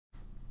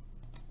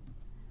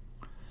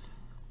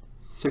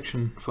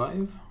Section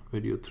 5,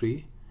 Video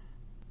 3,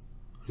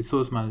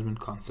 Resource Management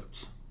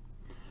Concepts.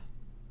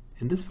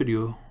 In this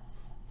video,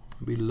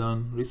 we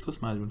learn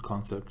resource management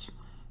concepts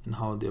and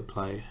how they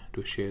apply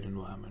to a shared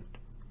environment.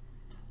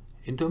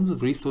 In terms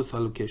of resource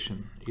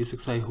allocation,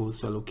 ESXi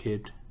hosts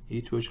allocate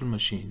each virtual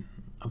machine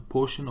a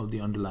portion of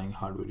the underlying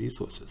hardware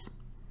resources,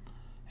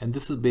 and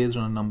this is based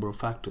on a number of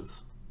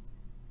factors.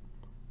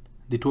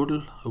 The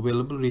total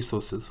available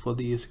resources for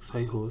the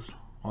ESXi host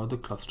or the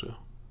cluster,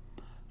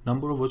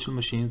 number of virtual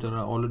machines that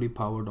are already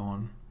powered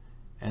on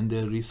and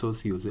their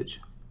resource usage,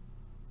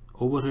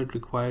 overhead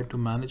required to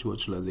manage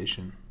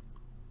virtualization,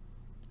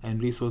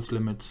 and resource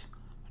limits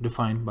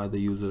defined by the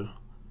user,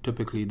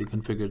 typically the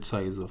configured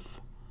size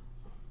of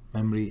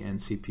memory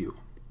and CPU.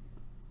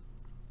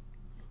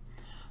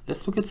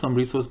 Let's look at some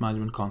resource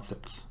management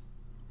concepts.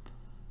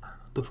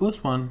 The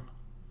first one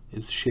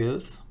is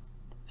shares,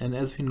 and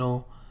as we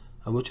know,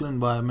 a virtual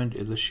environment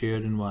is a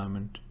shared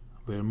environment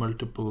where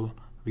multiple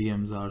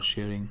VMs are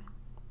sharing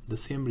the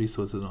same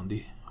resources on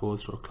the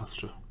host or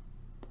cluster.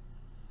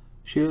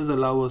 Shares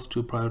allow us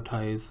to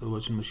prioritize a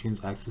virtual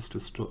machine's access to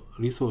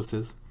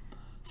resources,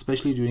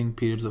 especially during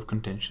periods of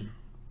contention.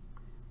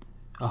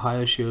 A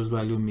higher shares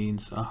value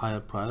means a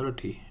higher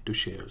priority to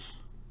shares.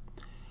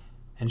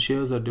 And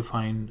shares are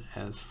defined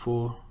as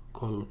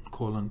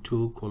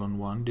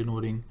 4:2:1,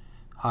 denoting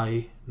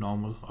high,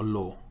 normal, or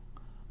low.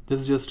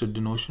 This is just a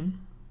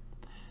denotation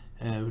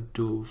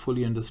to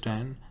fully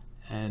understand,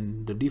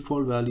 and the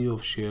default value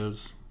of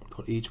shares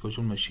for each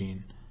virtual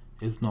machine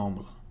is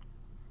normal.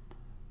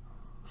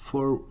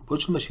 For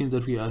virtual machines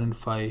that we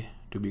identify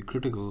to be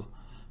critical,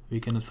 we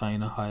can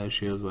assign a higher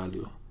shares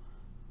value,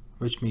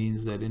 which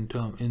means that in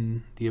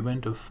the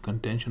event of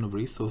contention of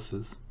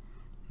resources,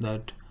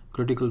 that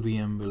critical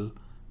VM will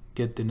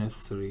get the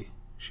necessary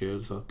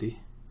shares of the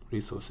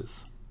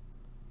resources.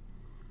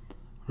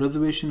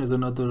 Reservation is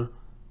another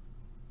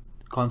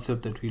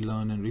concept that we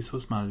learn in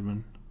resource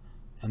management,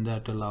 and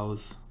that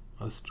allows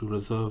us to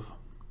reserve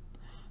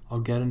or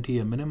guarantee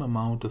a minimum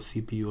amount of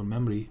CPU or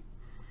memory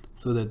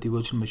so that the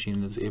virtual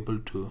machine is able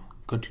to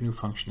continue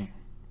functioning,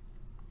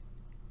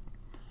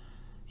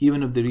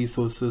 even if the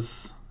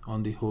resources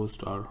on the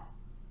host are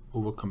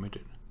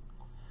overcommitted.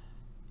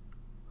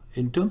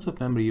 In terms of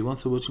memory,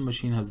 once a virtual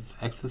machine has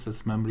access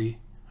as memory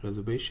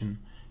reservation,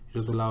 it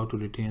is allowed to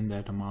retain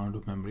that amount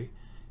of memory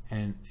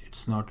and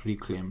it's not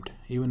reclaimed,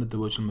 even if the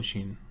virtual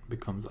machine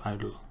becomes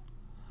idle.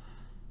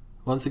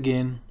 Once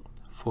again,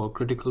 for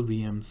critical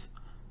VMs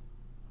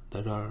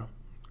that are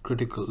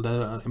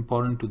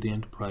important to the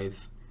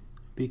enterprise,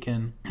 we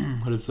can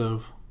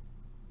reserve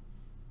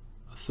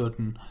a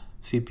certain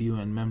CPU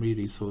and memory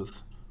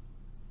resource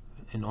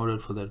in order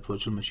for that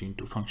virtual machine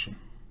to function.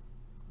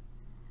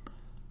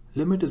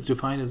 Limit is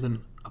defined as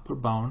an upper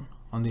bound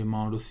on the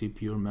amount of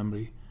CPU or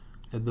memory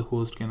that the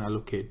host can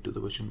allocate to the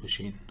virtual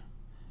machine.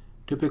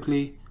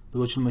 Typically, the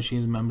virtual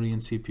machine's memory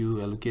and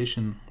CPU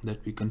allocation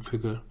that we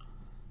configure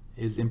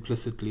is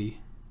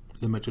implicitly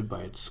limited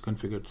by its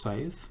configured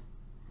size.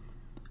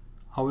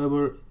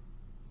 However,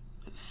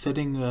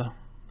 setting a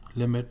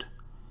limit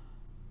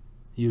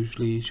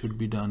usually should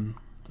be done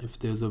if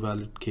there's a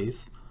valid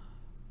case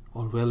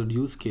or valid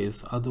use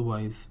case.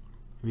 Otherwise,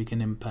 we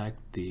can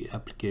impact the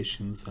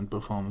applications and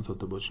performance of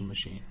the virtual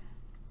machine.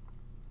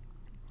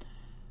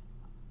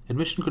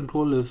 Admission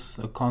control is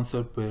a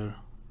concept where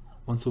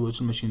once a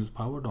virtual machine is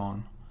powered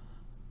on,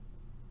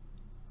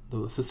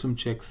 the system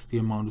checks the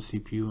amount of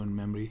CPU and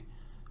memory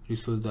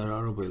resources that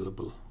are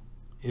available.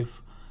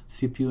 If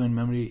CPU and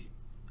memory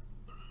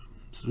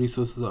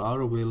resources are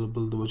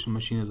available, the virtual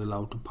machine is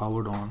allowed to power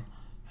it on,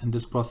 and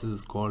this process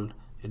is called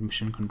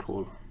admission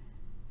control.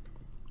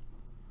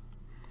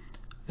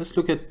 Let's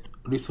look at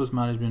resource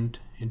management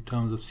in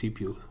terms of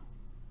CPU.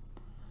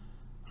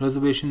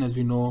 Reservation, as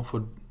we know,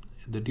 for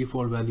the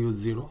default value is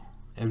 0.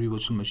 Every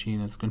virtual machine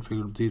is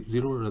configured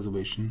 0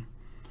 reservation,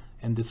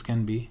 and this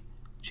can be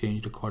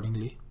changed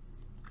accordingly.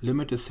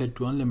 Limit is set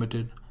to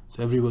unlimited,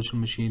 so every virtual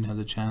machine has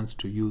a chance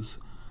to use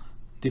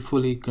the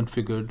fully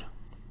configured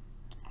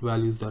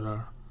values that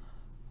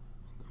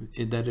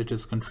it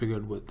is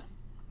configured with.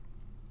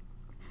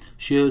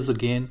 Shares,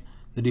 again,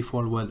 the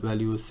default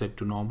value is set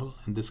to normal,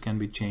 and this can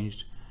be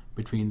changed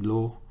between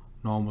low,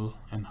 normal,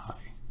 and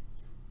high.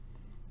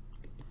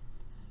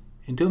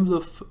 In terms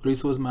of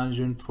resource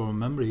management for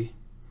memory,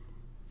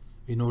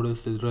 we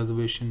notice that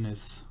reservation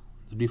is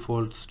the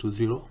defaults to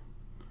 0,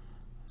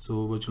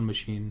 so virtual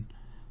machine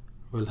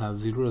will have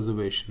 0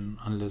 reservation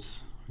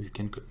unless we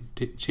can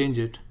change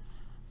it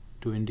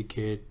to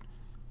indicate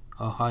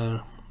a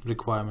higher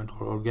requirement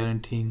or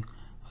guaranteeing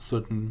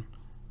certain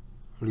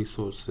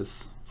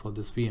resources for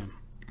this VM.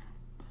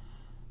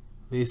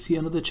 We see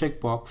another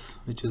checkbox,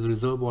 which is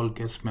reserve all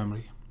guest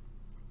memory.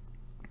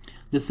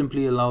 This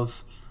simply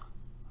allows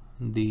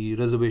the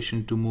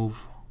reservation to move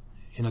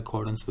in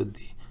accordance with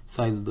the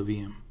size of the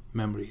VM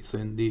memory. So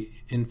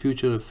in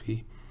future, if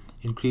we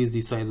increase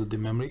the size of the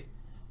memory,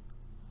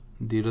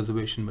 the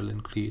reservation will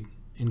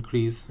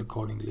increase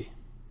accordingly.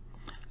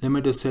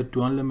 Limit is set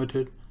to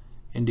unlimited,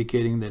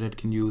 indicating that it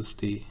can use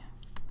the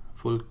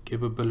full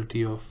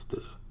capability of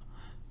the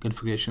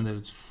configuration that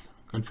it's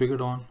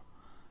configured on,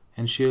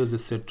 and shares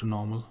is set to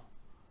normal,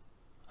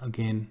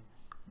 again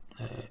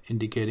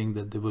indicating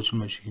that the virtual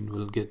machine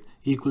will get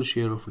equal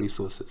share of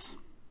resources.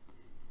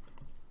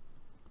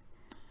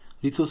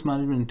 Resource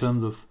management in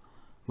terms of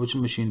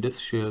virtual machine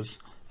disk shares,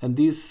 and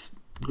these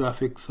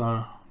graphics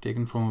are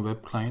taken from a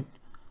web client.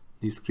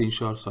 These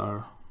screenshots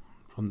are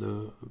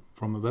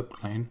from a web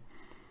client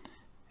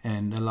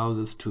and allows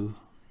us to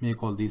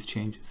make all these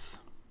changes.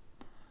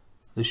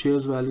 The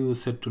shares value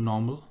is set to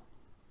normal,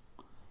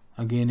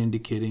 again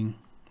indicating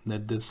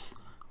that this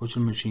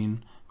virtual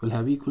machine will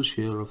have equal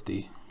share of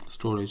the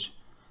storage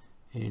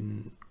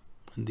in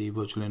the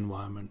virtual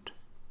environment.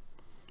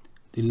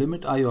 The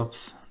limit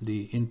IOPS,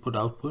 the input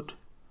output,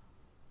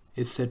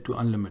 is set to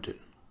unlimited.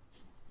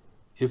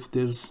 If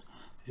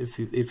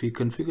we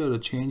configure a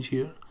change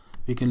here,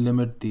 we can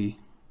limit the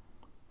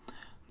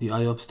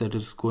IOPS that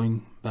is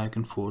going back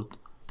and forth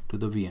to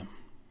the VM,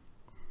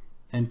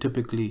 and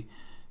typically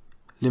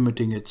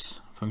limiting its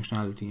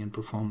functionality and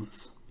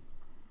performance.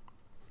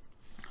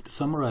 To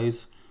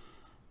summarize,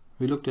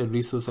 we looked at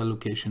resource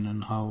allocation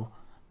and how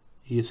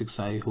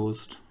ESXi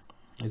host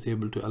is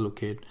able to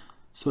allocate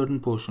certain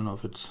portion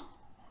of its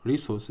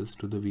resources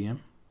to the VM,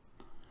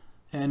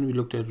 and we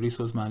looked at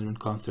resource management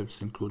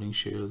concepts including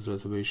shares,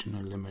 reservation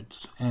and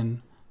limits,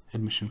 and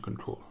admission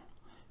control.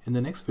 In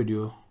the next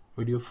video,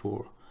 video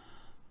 4,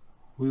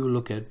 we will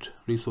look at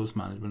resource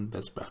management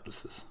best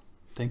practices.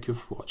 Thank you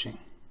for watching.